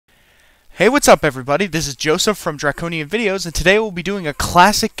Hey, what's up everybody? This is Joseph from Draconian Videos, and today we'll be doing a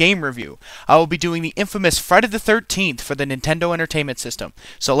classic game review. I will be doing the infamous Friday the 13th for the Nintendo Entertainment System.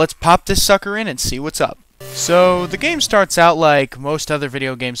 So let's pop this sucker in and see what's up. So, the game starts out like most other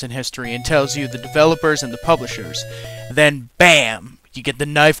video games in history and tells you the developers and the publishers. Then, BAM! You get the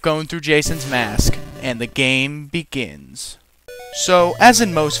knife going through Jason's mask, and the game begins. So, as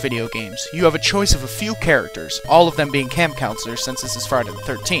in most video games, you have a choice of a few characters, all of them being camp counselors since this is Friday the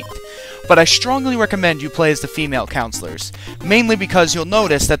 13th. But I strongly recommend you play as the female counselors, mainly because you'll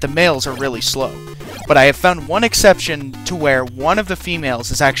notice that the males are really slow. But I have found one exception to where one of the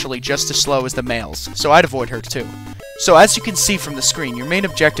females is actually just as slow as the males, so I'd avoid her too. So as you can see from the screen, your main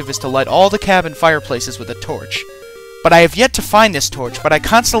objective is to light all the cabin fireplaces with a torch. But I have yet to find this torch, but I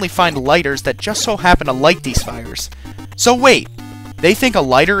constantly find lighters that just so happen to light these fires. So wait, they think a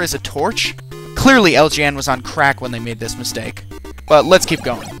lighter is a torch? Clearly LGN was on crack when they made this mistake. But let's keep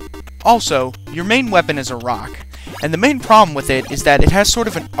going. Also, your main weapon is a rock, and the main problem with it is that it has sort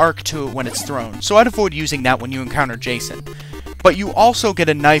of an arc to it when it's thrown, so I'd avoid using that when you encounter Jason. But you also get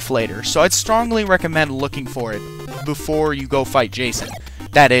a knife later, so I'd strongly recommend looking for it before you go fight Jason.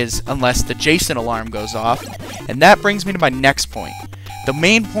 That is, unless the Jason alarm goes off, and that brings me to my next point. The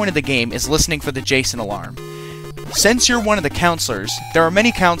main point of the game is listening for the Jason alarm. Since you're one of the counselors, there are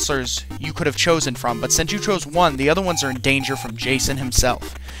many counselors you could have chosen from, but since you chose one, the other ones are in danger from Jason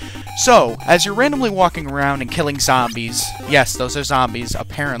himself. So, as you're randomly walking around and killing zombies, yes, those are zombies,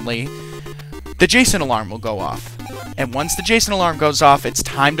 apparently, the Jason alarm will go off. And once the Jason alarm goes off, it's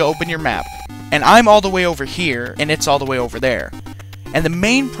time to open your map. And I'm all the way over here, and it's all the way over there. And the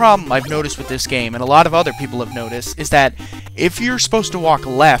main problem I've noticed with this game, and a lot of other people have noticed, is that if you're supposed to walk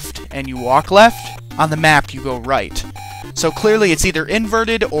left, and you walk left, on the map you go right. So clearly it's either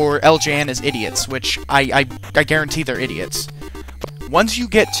inverted or LJN is idiots, which I guarantee they're idiots. Once you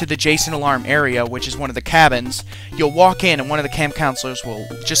get to the Jason alarm area, which is one of the cabins, you'll walk in and one of the camp counselors will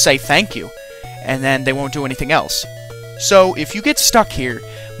just say thank you, and then they won't do anything else. So if you get stuck here,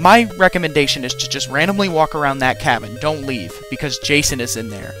 my recommendation is to just randomly walk around that cabin. Don't leave, because Jason is in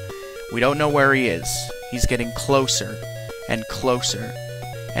there. We don't know where he is. He's getting closer, and closer,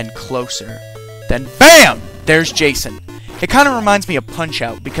 and closer. Then BAM! There's Jason. It kind of reminds me of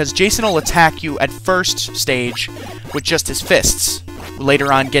Punch-Out, because Jason will attack you at first stage with just his fists,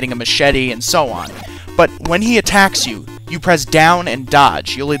 later on getting a machete and so on. But when he attacks you, you press down and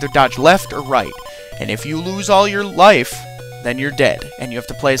dodge. You'll either dodge left or right. And if you lose all your life, then you're dead, and you have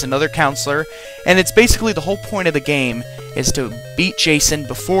to play as another counselor, and it's basically the whole point of the game is to beat Jason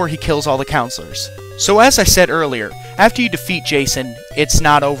before he kills all the counselors. So as I said earlier, after you defeat Jason, it's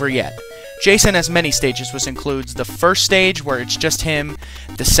not over yet. Jason has many stages, which includes the first stage, where it's just him,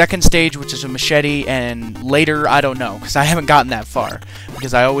 the second stage, which is a machete, and later, I don't know, because I haven't gotten that far,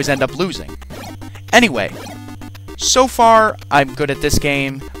 because I always end up losing. Anyway, so far, I'm good at this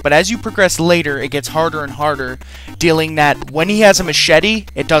game, but as you progress later, it gets harder and harder, dealing that when he has a machete,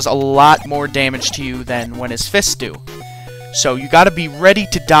 it does a lot more damage to you than when his fists do. So you gotta be ready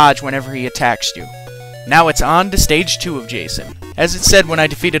to dodge whenever he attacks you. Now it's on to stage 2 of Jason. As it said when I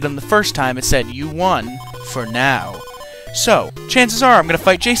defeated him the first time, it said, you won, for now. So, chances are I'm gonna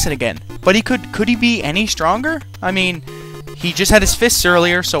fight Jason again. But could he be any stronger? I mean, he just had his fists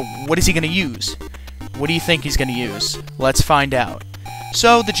earlier, so what is he gonna use? What do you think he's gonna use? Let's find out.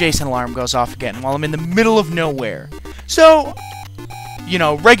 So, the Jason alarm goes off again while I'm in the middle of nowhere. So, you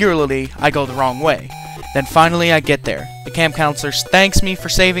know, regularly I go the wrong way. Then finally I get there. The camp counselor thanks me for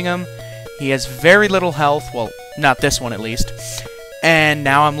saving him. He has very little health, well, not this one at least. And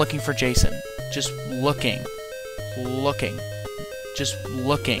now I'm looking for Jason. Just looking. Looking. Just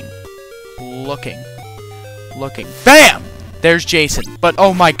looking. Looking. Looking. BAM! There's Jason. But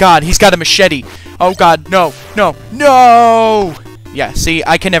oh my god, he's got a machete. Oh god, no, no, no! Yeah, see,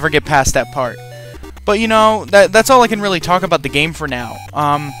 I can never get past that part. But you know, that's all I can really talk about the game for now.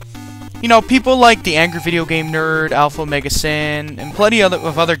 You know, people like the Angry Video Game Nerd, Alpha Omega Sin, and plenty of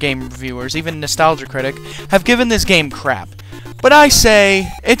other game reviewers, even Nostalgia Critic, have given this game crap. But I say,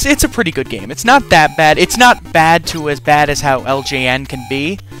 it's a pretty good game. It's not that bad. It's not bad to as bad as how LJN can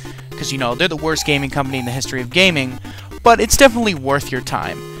be, because, you know, they're the worst gaming company in the history of gaming, but it's definitely worth your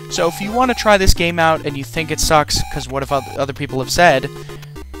time. So if you want to try this game out and you think it sucks, because what if other people have said,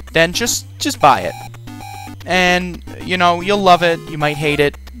 then just buy it. And, you know, you'll love it, you might hate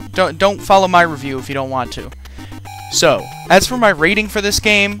it. Don't follow my review if you don't want to. So, as for my rating for this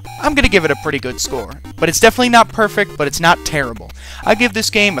game, I'm going to give it a pretty good score. But it's definitely not perfect, but it's not terrible. I give this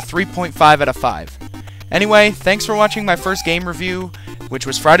game a 3.5 out of 5. Anyway, thanks for watching my first game review, which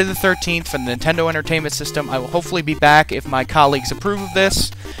was Friday the 13th for the Nintendo Entertainment System. I will hopefully be back if my colleagues approve of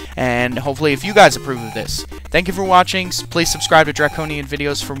this. and hopefully if you guys approve of this. Thank you for watching. Please subscribe to Draconian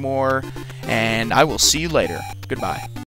Videos for more, and I will see you later. Goodbye.